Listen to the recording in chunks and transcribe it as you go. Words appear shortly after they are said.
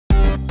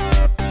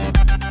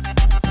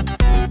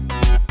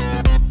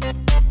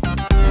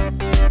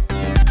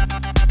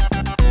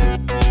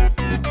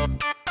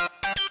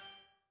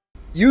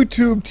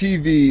YouTube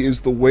TV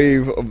is the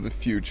wave of the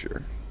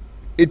future.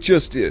 It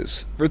just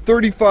is. For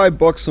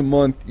 $35 a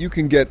month, you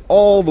can get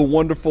all the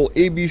wonderful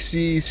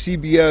ABC,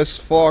 CBS,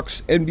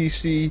 Fox,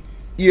 NBC,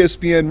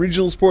 ESPN,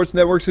 regional sports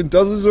networks, and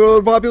dozens of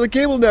other popular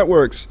cable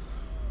networks.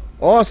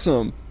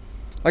 Awesome.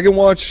 I can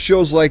watch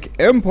shows like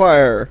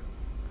Empire,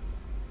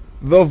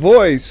 The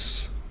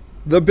Voice,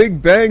 The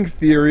Big Bang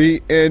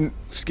Theory, and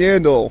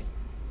Scandal.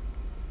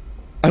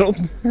 I don't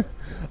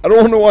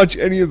want to watch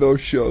any of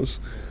those shows.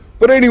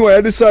 But anyway,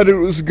 I decided it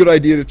was a good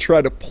idea to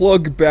try to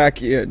plug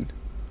back in,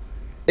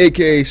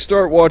 aka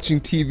start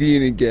watching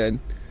TV again,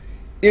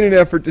 in an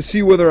effort to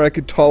see whether I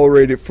could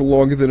tolerate it for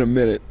longer than a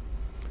minute.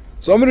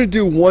 So I'm going to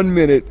do 1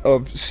 minute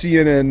of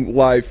CNN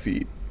live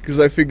feed, because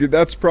I figured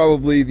that's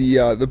probably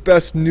the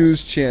best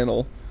news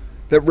channel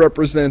that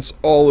represents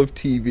all of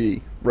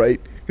TV, right?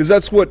 Because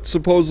that's what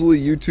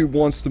supposedly YouTube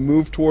wants to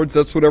move towards,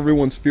 that's what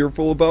everyone's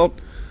fearful about.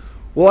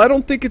 Well, I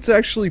don't think it's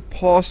actually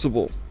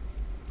possible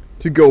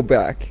to go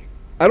back.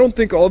 I don't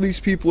think all these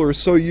people who are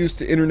so used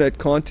to internet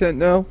content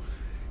now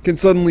can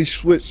suddenly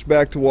switch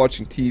back to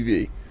watching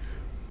TV.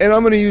 And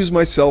I'm going to use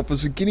myself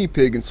as a guinea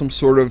pig in some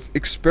sort of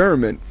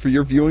experiment for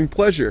your viewing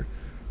pleasure.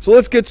 So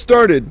let's get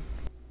started.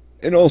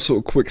 And also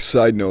a quick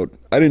side note,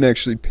 I didn't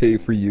actually pay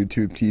for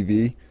YouTube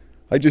TV.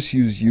 I just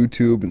used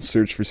YouTube and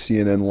searched for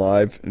CNN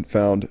Live and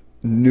found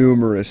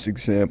numerous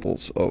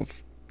examples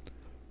of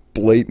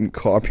blatant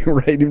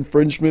copyright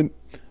infringement,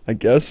 I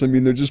guess. I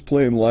mean, they're just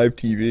playing live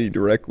TV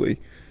directly.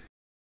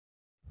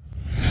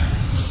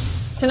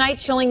 Tonight,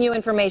 chilling new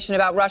information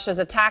about Russia's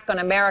attack on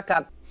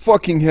America.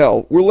 Fucking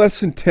hell, we're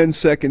less than 10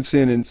 seconds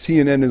in and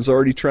CNN is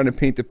already trying to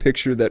paint the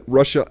picture that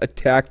Russia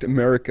attacked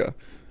America.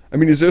 I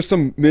mean, is there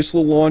some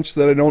missile launch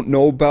that I don't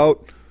know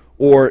about?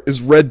 Or is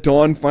Red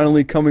Dawn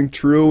finally coming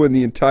true and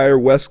the entire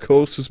West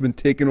Coast has been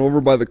taken over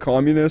by the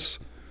communists?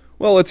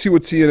 Well, let's see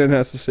what CNN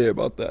has to say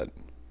about that.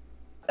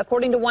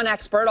 According to one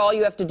expert, all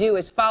you have to do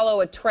is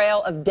follow a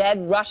trail of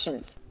dead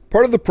Russians.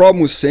 Part of the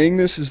problem with saying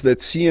this is that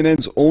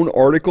CNN's own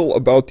article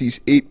about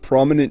these 8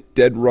 prominent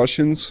dead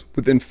Russians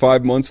within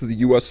 5 months of the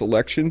US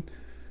election,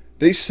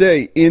 they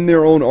say in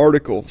their own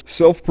article,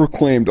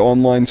 self-proclaimed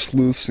online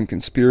sleuths and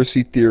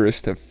conspiracy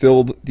theorists have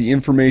filled the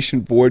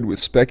information void with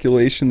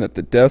speculation that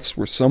the deaths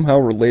were somehow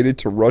related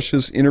to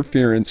Russia's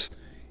interference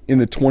in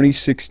the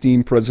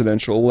 2016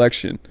 presidential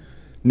election.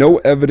 No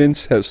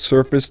evidence has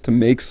surfaced to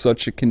make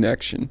such a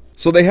connection.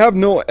 So they have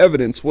no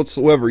evidence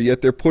whatsoever,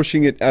 yet they're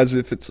pushing it as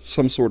if it's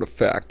some sort of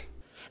fact.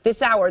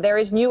 This hour, there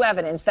is new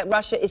evidence that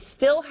Russia is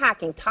still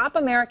hacking top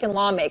American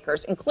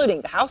lawmakers,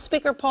 including the House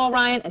Speaker Paul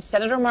Ryan and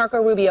Senator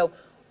Marco Rubio,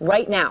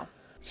 right now.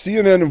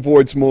 CNN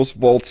avoids most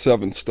Vault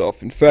 7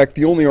 stuff. In fact,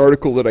 the only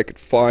article that I could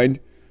find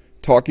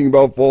talking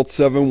about Vault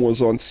 7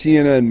 was on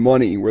CNN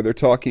Money, where they're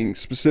talking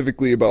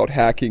specifically about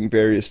hacking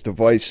various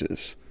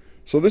devices.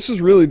 So this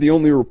is really the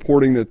only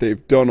reporting that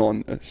they've done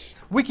on this.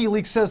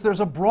 WikiLeaks says there's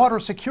a broader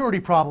security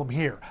problem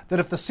here, that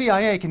if the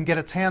CIA can get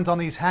its hands on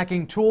these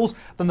hacking tools,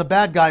 then the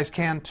bad guys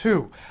can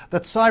too.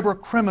 That cyber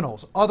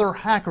criminals, other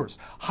hackers,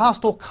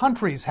 hostile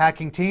countries'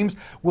 hacking teams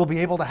will be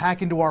able to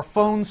hack into our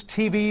phones,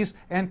 TVs,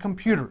 and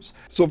computers.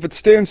 So if it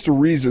stands to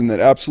reason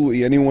that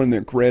absolutely anyone and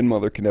their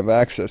grandmother can have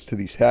access to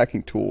these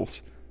hacking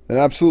tools, then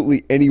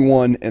absolutely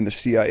anyone and the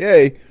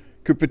CIA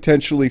could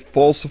potentially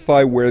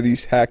falsify where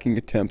these hacking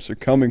attempts are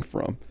coming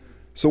from.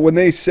 So when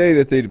they say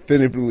that they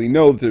definitively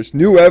know that there's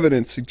new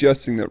evidence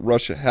suggesting that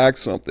Russia hacked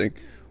something,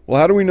 well,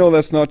 how do we know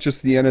that's not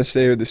just the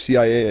NSA or the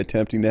CIA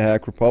attempting to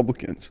hack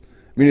Republicans?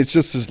 I mean, it's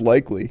just as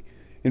likely.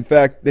 In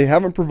fact, they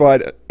haven't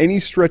provided any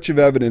stretch of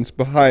evidence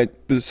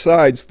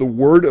besides the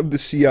word of the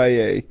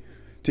CIA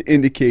to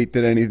indicate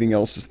that anything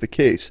else is the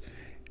case.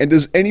 And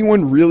does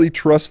anyone really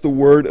trust the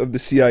word of the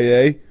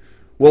CIA?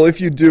 Well, if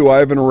you do, I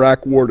have an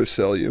Iraq war to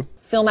sell you.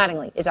 Phil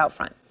Mattingly is out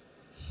front.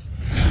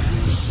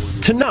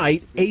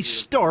 Tonight, a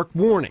stark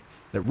warning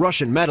that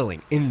Russian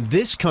meddling in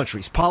this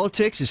country's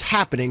politics is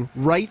happening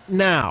right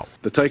now.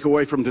 The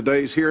takeaway from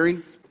today's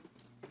hearing,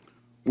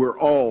 we're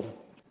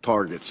all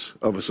targets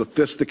of a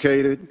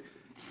sophisticated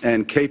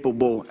and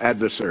capable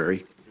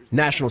adversary.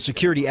 National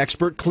security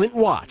expert Clint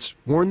Watts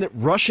warned that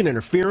Russian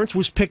interference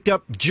was picked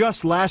up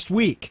just last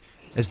week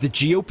as the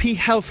GOP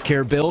health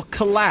care bill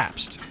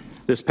collapsed.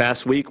 This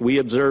past week, we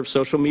observed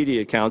social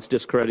media accounts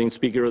discrediting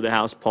Speaker of the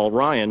House Paul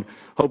Ryan,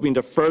 hoping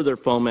to further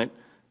foment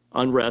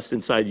unrest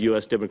inside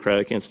U.S.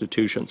 democratic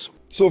institutions.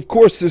 So of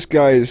course this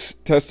guy is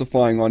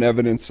testifying on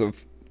evidence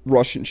of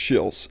Russian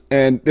shills,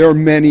 and there are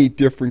many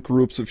different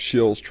groups of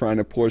shills trying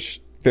to push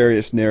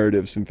various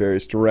narratives in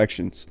various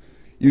directions,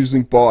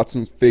 using bots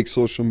and fake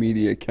social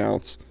media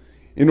accounts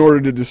in order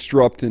to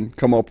disrupt and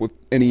come up with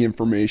any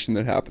information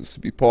that happens to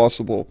be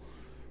possible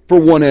for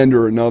one end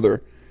or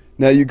another.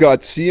 Now you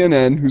got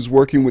CNN, who's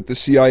working with the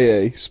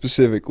CIA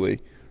specifically.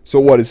 So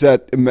what, is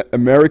that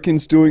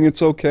Americans doing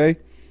it's okay?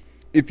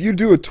 If you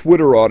do a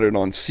Twitter audit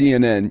on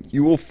CNN,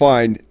 you will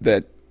find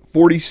that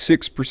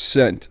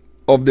 46%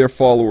 of their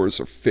followers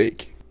are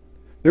fake.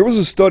 There was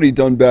a study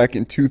done back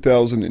in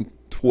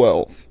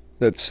 2012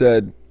 that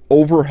said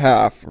over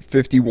half, or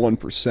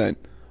 51%,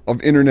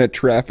 of internet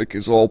traffic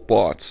is all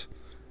bots.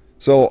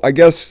 So I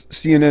guess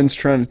CNN's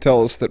trying to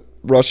tell us that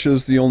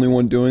Russia's the only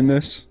one doing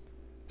this.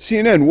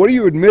 CNN, what are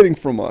you admitting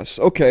from us?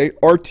 Okay,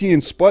 RT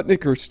and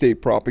Sputnik are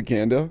state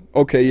propaganda.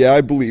 Okay, yeah,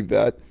 I believe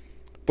that.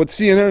 But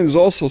CNN is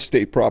also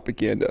state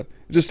propaganda.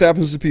 It just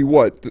happens to be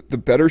what? The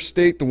better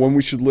state? The one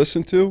we should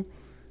listen to?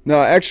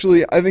 No,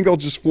 actually, I think I'll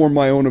just form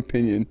my own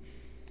opinion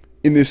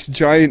in this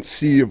giant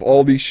sea of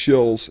all these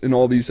shills and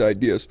all these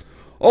ideas.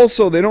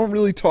 Also, they don't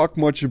really talk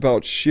much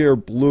about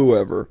Shareblue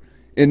ever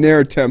in their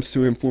attempts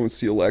to influence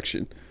the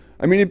election.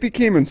 I mean, it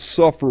became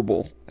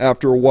insufferable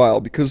after a while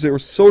because they were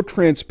so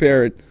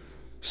transparent,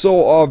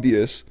 so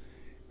obvious,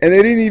 and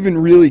they didn't even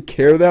really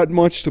care that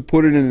much to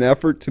put in an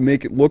effort to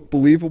make it look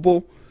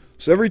believable.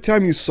 So every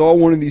time you saw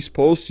one of these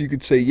posts, you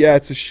could say, yeah,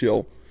 it's a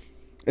shill.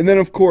 And then,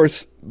 of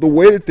course, the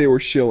way that they were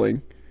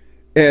shilling,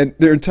 and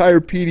their entire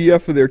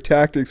PDF of their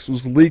tactics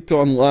was leaked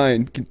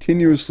online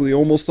continuously,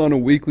 almost on a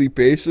weekly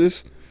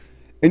basis,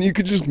 and you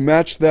could just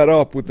match that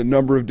up with the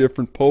number of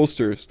different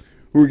posters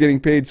who were getting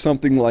paid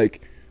something like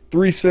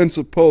 3 cents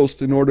a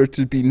post in order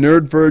to be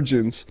nerd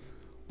virgins,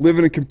 live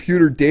in a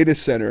computer data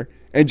center,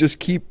 and just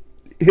keep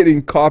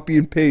hitting copy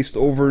and paste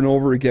over and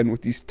over again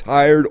with these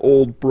tired,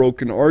 old,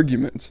 broken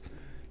arguments.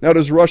 Now,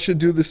 does Russia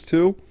do this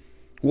too?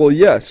 Well,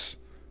 yes,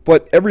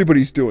 but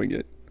everybody's doing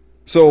it.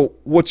 So,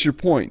 what's your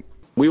point?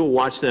 We will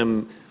watch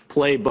them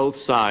play both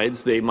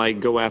sides. They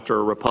might go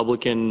after a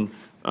Republican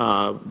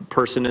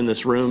person in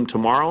this room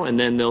tomorrow, and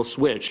then they'll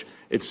switch.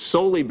 It's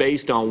solely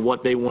based on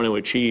what they want to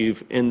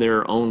achieve in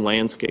their own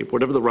landscape,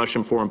 whatever the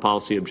Russian foreign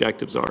policy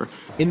objectives are.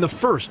 In the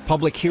first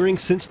public hearing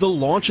since the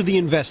launch of the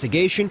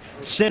investigation,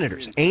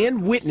 senators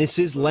and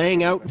witnesses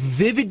laying out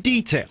vivid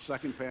detail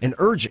and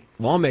urging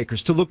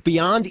lawmakers to look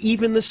beyond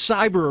even the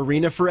cyber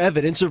arena for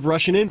evidence of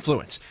Russian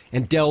influence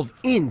and delve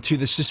into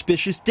the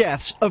suspicious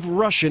deaths of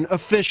Russian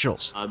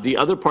officials. The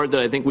other part that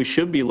I think we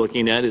should be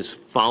looking at is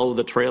follow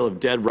the trail of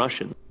dead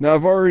Russians. Now,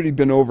 I've already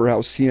been over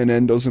how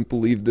CNN doesn't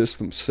believe this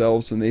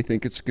themselves and they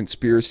think it's a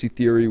conspiracy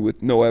theory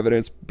with no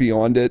evidence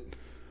beyond it.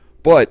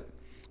 But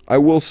I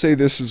will say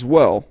this as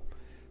well.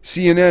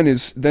 CNN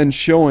is then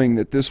showing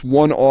that this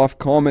one-off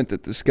comment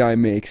that this guy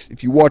makes,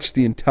 if you watch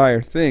the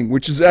entire thing,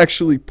 which is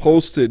actually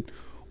posted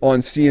on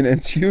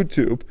CNN's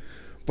YouTube,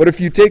 but if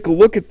you take a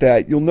look at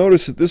that, you'll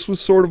notice that this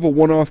was sort of a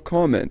one-off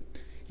comment.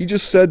 He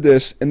just said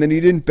this, and then he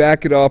didn't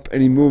back it up,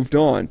 and he moved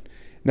on.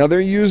 Now,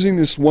 they're using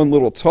this one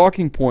little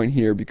talking point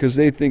here because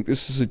they think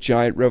this is a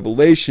giant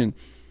revelation,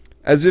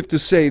 as if to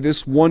say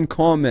this one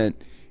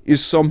comment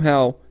is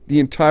somehow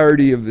the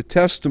entirety of the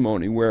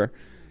testimony, where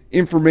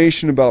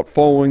information about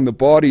following the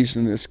bodies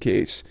in this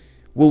case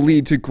will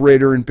lead to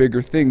greater and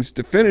bigger things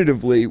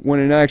definitively, when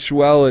in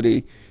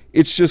actuality,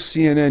 it's just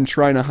CNN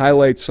trying to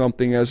highlight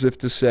something as if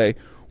to say,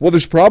 well,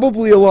 there's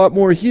probably a lot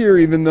more here,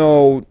 even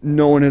though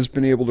no one has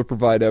been able to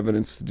provide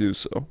evidence to do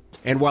so.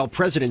 And while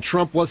President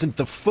Trump wasn't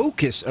the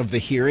focus of the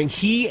hearing,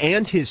 he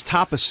and his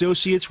top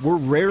associates were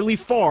rarely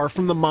far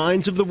from the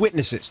minds of the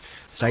witnesses,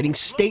 citing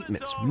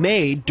statements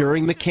made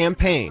during the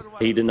campaign.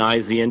 He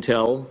denies the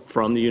intel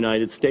from the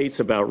United States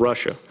about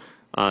Russia.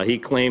 He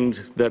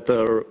claimed that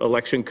the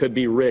election could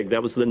be rigged.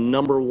 That was the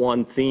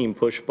 #1 theme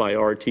pushed by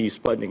RT,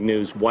 Sputnik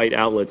News, white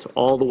outlets,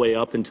 all the way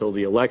up until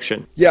the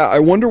election. Yeah, I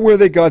wonder where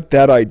they got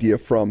that idea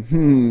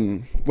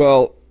from.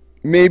 Well,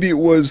 maybe it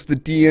was the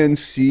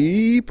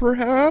DNC,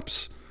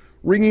 perhaps,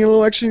 rigging an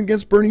election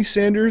against Bernie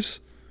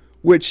Sanders,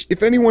 which,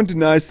 if anyone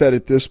denies that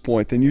at this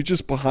point, then you're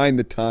just behind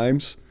the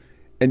times,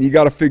 and you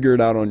got to figure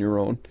it out on your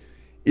own.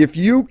 If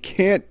you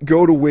can't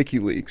go to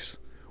WikiLeaks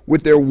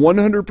with their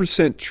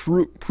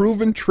 100%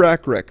 proven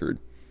track record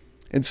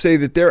and say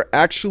that they're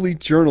actually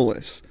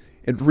journalists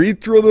and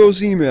read through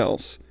those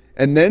emails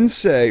and then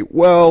say,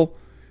 well,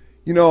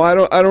 you know, I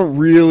don't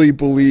really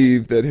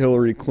believe that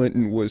Hillary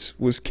Clinton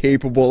was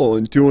capable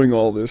in doing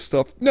all this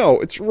stuff. No,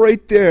 it's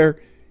right there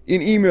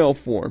in email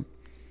form.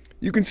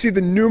 You can see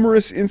the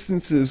numerous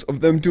instances of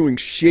them doing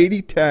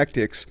shady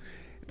tactics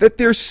that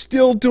they're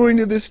still doing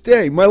to this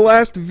day. My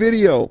last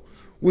video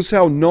was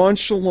how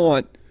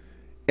nonchalant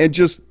and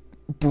just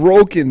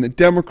broken the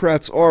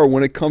Democrats are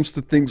when it comes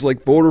to things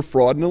like voter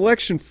fraud and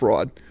election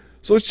fraud.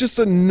 So it's just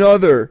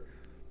another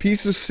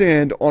piece of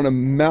sand on a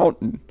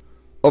mountain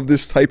of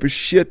this type of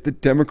shit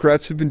that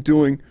Democrats have been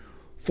doing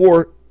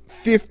for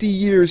 50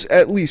 years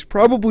at least,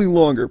 probably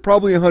longer,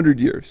 probably 100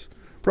 years,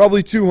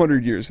 probably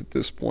 200 years at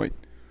this point.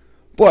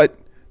 But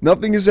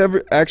nothing has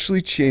ever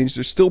actually changed.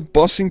 They're still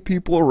bussing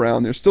people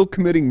around. They're still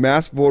committing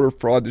mass voter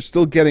fraud. They're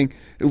still getting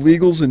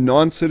illegals and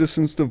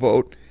non-citizens to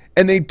vote.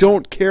 And they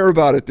don't care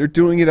about it. They're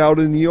doing it out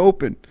in the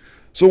open.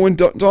 So when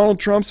Donald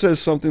Trump says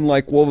something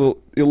like, well,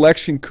 the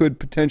election could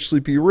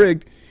potentially be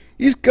rigged,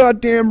 he's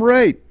goddamn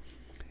right.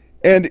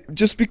 And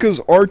just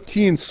because RT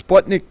and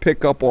Sputnik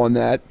pick up on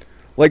that,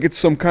 like it's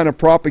some kind of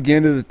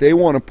propaganda that they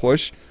want to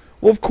push,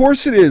 well, of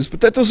course it is,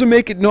 but that doesn't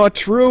make it not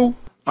true.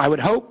 I would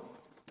hope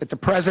that the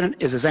president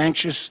is as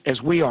anxious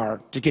as we are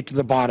to get to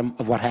the bottom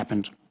of what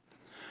happened.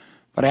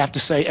 But I have to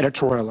say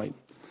editorially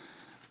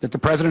that the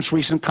president's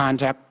recent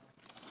contact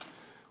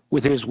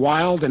with his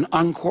wild and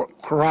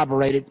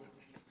uncorroborated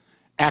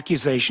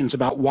accusations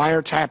about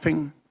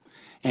wiretapping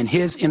and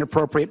his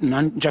inappropriate and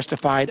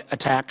unjustified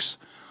attacks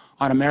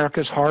on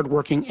America's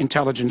hardworking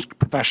intelligence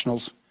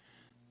professionals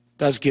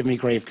does give me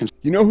grave concern.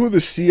 You know who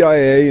the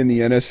CIA and the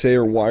NSA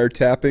are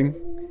wiretapping?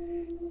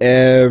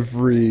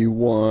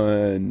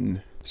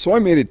 Everyone. So I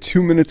made it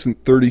 2 minutes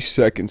and 30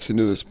 seconds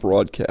into this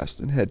broadcast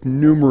and had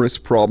numerous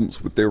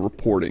problems with their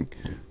reporting.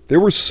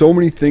 There were so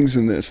many things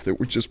in this that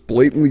were just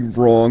blatantly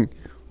wrong,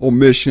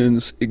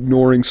 omissions,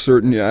 ignoring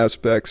certain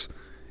aspects,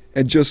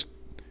 and just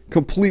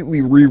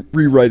completely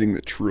rewriting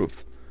the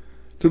truth.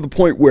 To the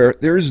point where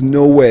there is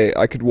no way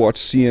I could watch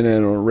CNN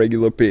on a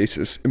regular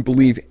basis and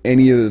believe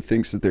any of the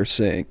things that they're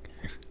saying.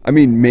 I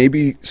mean,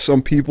 maybe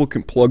some people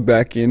can plug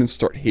back in and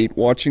start hate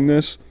watching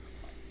this,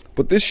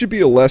 but this should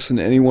be a lesson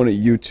to anyone at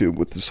YouTube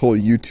with this whole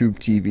YouTube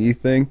TV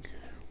thing,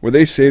 where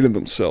they say to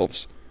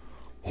themselves,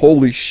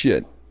 holy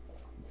shit,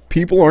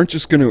 people aren't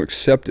just going to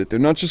accept it. They're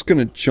not just going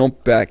to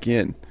jump back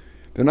in.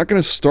 They're not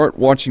going to start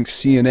watching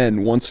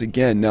CNN once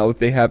again now that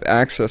they have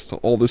access to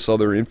all this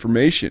other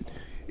information.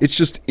 It's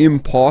just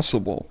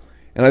impossible.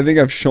 And I think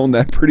I've shown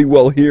that pretty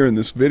well here in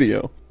this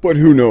video. But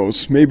who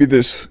knows, maybe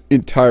this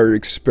entire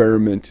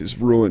experiment is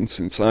ruined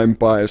since I'm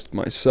biased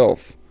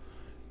myself.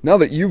 Now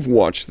that you've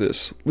watched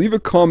this, leave a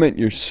comment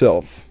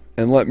yourself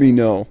and let me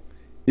know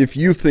if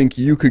you think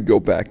you could go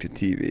back to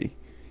TV.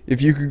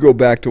 If you could go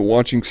back to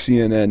watching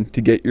CNN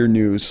to get your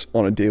news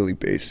on a daily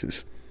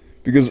basis.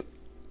 Because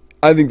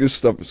I think this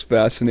stuff is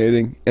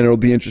fascinating and it'll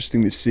be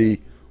interesting to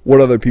see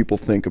what other people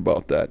think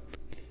about that.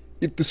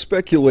 If the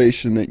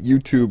speculation that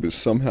YouTube is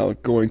somehow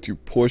going to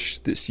push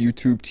this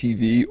YouTube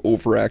TV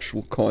over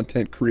actual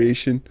content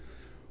creation,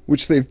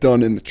 which they've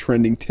done in the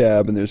trending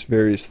tab, and there's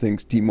various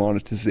things,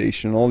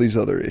 demonetization, all these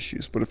other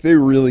issues. But if they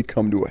really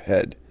come to a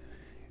head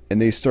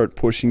and they start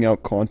pushing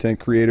out content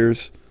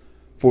creators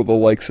for the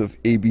likes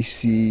of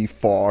ABC,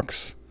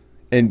 Fox,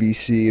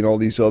 NBC, and all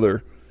these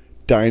other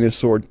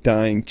dinosaur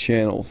dying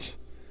channels,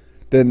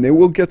 then they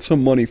will get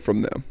some money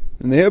from them.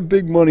 And they have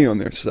big money on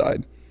their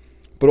side.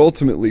 But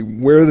ultimately,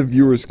 where are the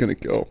viewers going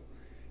to go?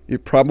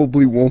 It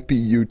probably won't be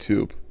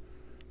YouTube.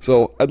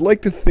 So I'd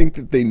like to think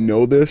that they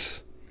know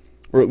this,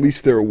 or at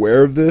least they're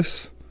aware of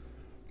this,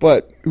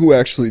 but who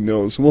actually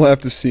knows? We'll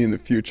have to see in the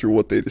future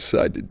what they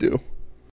decide to do.